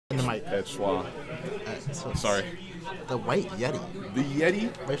Dynamite. Schwa. So Sorry. The White Yeti. The Yeti?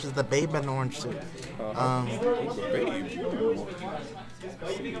 Which is the Babe in orange suit.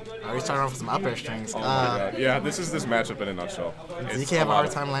 We started off with some upper strings. Yeah, this is this matchup in a nutshell. Does DK have a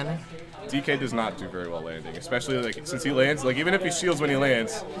hard time landing? DK does not do very well landing, especially like since he lands. Like even if he shields when he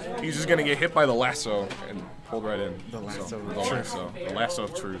lands, he's just gonna get hit by the lasso and pulled right in. The lasso of the lasso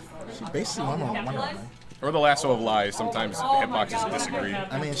of truth. She basically won on one run. Or the lasso of lies. Sometimes hitboxes disagree.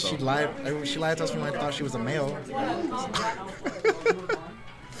 I mean, so. She lied to us when I thought she was a male.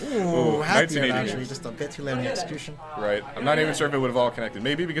 Ooh, happy actually, just a bit too late in the execution. Right. I'm not even sure if it would have all connected.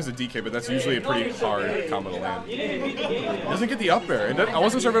 Maybe because of DK, but that's usually a pretty hard combo to land. It doesn't get the up air. I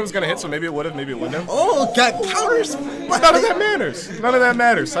wasn't sure if it was going to hit, so maybe it would have, maybe it wouldn't have. Oh, got counters! None of that matters. None of that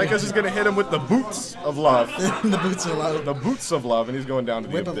matters. Saika's just going to hit him with the boots of love. The boots of love. The boots of love, and he's going down to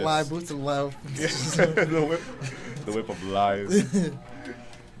the whip abyss. Whip of lies, boots of love. The whip of lies.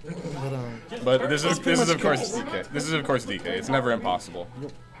 But this is of course DK. This is of course DK. It's never impossible.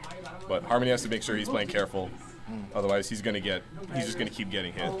 But Harmony has to make sure he's playing careful. Otherwise, he's just gonna keep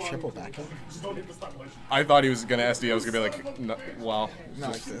getting hit. Triple back up. I thought he was gonna SD. I was gonna be like, no, wow.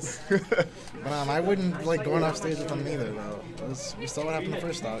 Not like this. But I wouldn't like going off stage with him either, though. We saw what happened the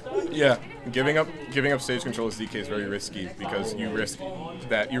first stock. Yeah, giving up stage control as DK is very risky because you risk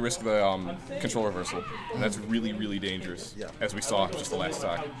the control reversal, and that's really really dangerous. Yeah. As we saw just the last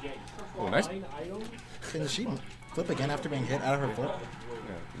stock. Oh, nice. Can she flip again after being hit out of her flip?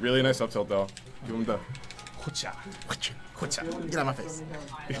 Yeah. Really nice up tilt though. Give him the Hucha. Get out of my face.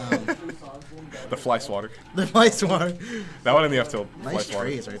 The fly swatter. The fly swatter. That one in the F tilt. Nice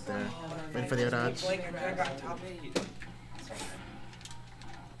trees right there. Waiting for the air dodge.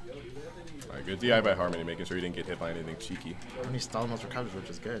 Alright, good DI by Harmony, making sure he didn't get hit by anything cheeky. And he's stalling those recovers, which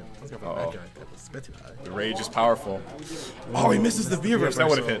is good. Let's go for the back right there. It's a bit too high. The rage is powerful. Oh, he misses the V reverse. That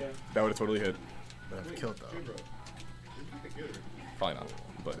would have hit. That would have totally hit. Would have killed though. Probably not,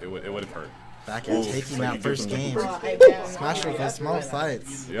 but it would have hurt. Back end taking that first game. Smash with those small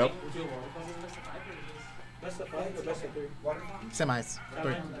sides. Yep. Semis.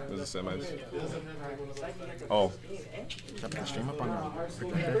 Three. Those are semis. Oh. Jumping the stream up on the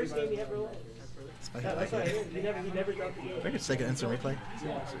I think it's like an instant replay.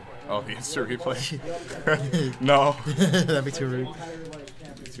 Oh, the instant replay? No. That'd be too rude.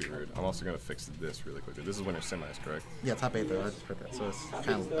 Too rude. I'm also going to fix this really quickly. This is winner semis, correct? Yeah, top 8 though. I just put that, so it's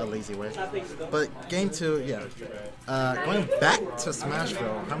kind of a lazy way. But game 2, yeah. Going back to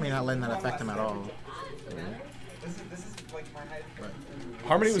Smashville, Harmony not letting that affect him at all.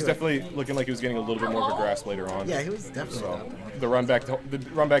 Harmony was definitely looking like he was getting a little bit more of a grasp later on. Yeah, he was definitely. The run back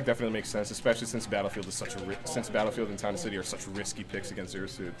definitely makes sense, especially since Battlefield is Battlefield and Town and City are such risky picks against Zero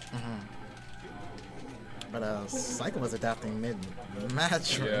Suit. But Saika was adapting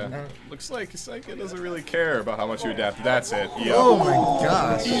mid-match. Yeah. Looks like Saika doesn't really care about how much you adapt. That's it. Yep. Oh my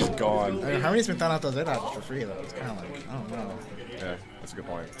gosh. He's gone. I mean, Harmony's been throwing out those air dodges for free though. It's kind of like, I don't know. Yeah, that's a good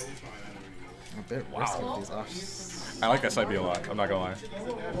point. A bit risky with these offs. I like that side B a lot. I'm not gonna lie.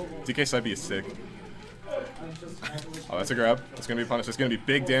 DK side B is sick. Oh, that's a grab. That's gonna be punished. That's gonna be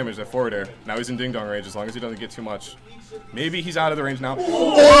big damage. That forward air. Now he's in ding dong range as long as he doesn't get too much. Maybe he's out of the range now. Oh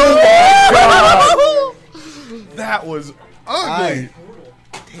my God! That was ugly.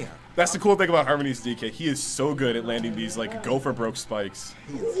 Damn. That's the cool thing about Harmony's DK. He is so good at landing these like go for broke spikes.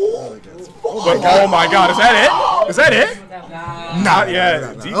 He is really good. Oh my God! Is that it? Is that it? Not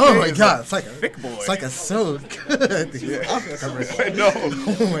yet. No. Oh my God! It's like a thick boy. It's like a so good. I know.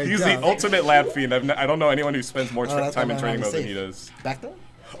 Oh my He's God. the ultimate lab fiend. I don't know anyone who spends more time in training mode than he does. Back though?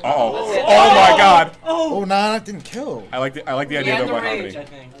 Oh my God! Oh, nah, that didn't kill. I like the idea though by Harmony.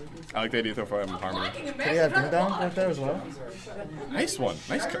 I like the idea though for Harmony. Could he have ding dong right there as well? Nice one.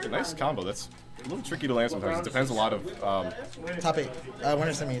 Nice combo. That's a little tricky to land sometimes. It depends a lot of. Top 8.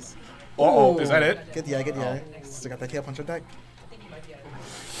 Winner semis. Oh, is that it? Good DI, good DI. Still got that KO punch on deck.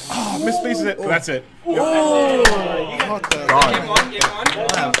 Oh, misspaces it. That's it. Oh! What the? Gone.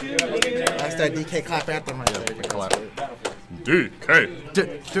 Wow. That's that DK clap anthem right there. Clap.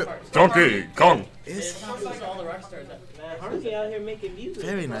 DK. Donkey Kong. Harmony out here making music.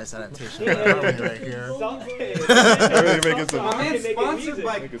 Very nice adaptation of Harmony right here. Sponsored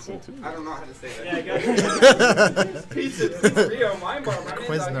by. I don't know how to say that. Yeah, Pizzeria, my bar.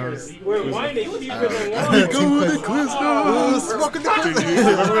 Quiznos. We're whining cheaper than wine. Quiznos. Smoking the Quiznos.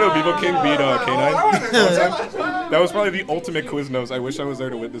 Remember when Vivo King beat K9? That was probably the ultimate Quiznos. I wish I was there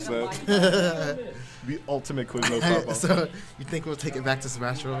to witness that. The ultimate Quiznos pop-up. So, you think we'll take it back to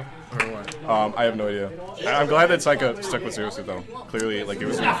Smashville, or what? I have no idea. I'm glad that Saika stuck with Zero Suit, though. Clearly, like, it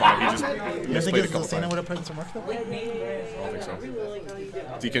was really fine. He just You think misplayed a couple Lucina times. would have put in some work, though? I don't think so.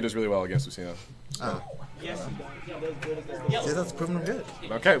 DK does really well against Lucina. So. See, that's proving him good.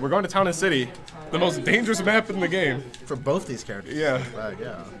 Okay, we're going to Town and City. The most dangerous map in the game. For both these characters. Yeah.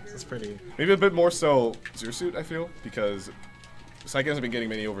 Yeah, it's pretty... Maybe a bit more so Zero Suit, I feel, because Saika hasn't been getting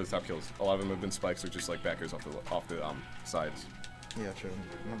many over-the-top kills. A lot of them have been spikes or just like backers off the sides. Yeah, true.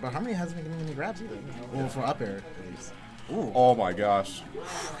 But Harmony hasn't been getting any grabs either. Well, for up air, at least. Ooh. Oh my gosh.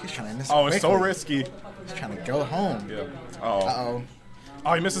 He's trying to miss Oh, it's so quickly. risky. He's trying to go home. Yeah. Uh-oh. Uh-oh.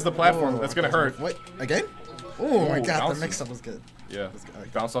 Oh, he misses the platform. Whoa, That's going to hurt. Wait, again? Oh my Ooh, god, bounces. the mix-up was good. Yeah.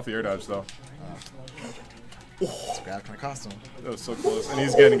 Good. Bounced off the air dodge, though. This grab kind of cost him. That was so close. And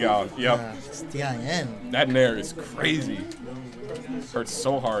he's getting out. Yep. Yeah, it's DIN. That nair is crazy. Hurts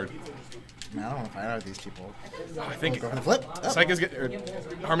so hard. Man, I don't want to fight out with these people. I think Go for the flip.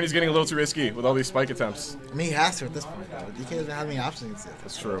 Oh. Harmony's getting a little too risky with all these spike attempts. I mean, he has to at this point, though. DK doesn't have any options.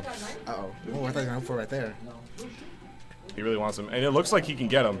 That's true. Uh-oh. Oh, I thought you were going to go for it right there. He really wants him. And it looks like he can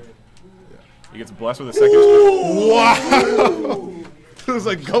get him. He gets blessed with a second. Wow! It was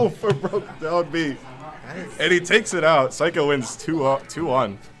like, go for broke down B. And he takes it out. Saika wins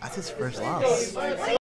 2-1. That's his first loss.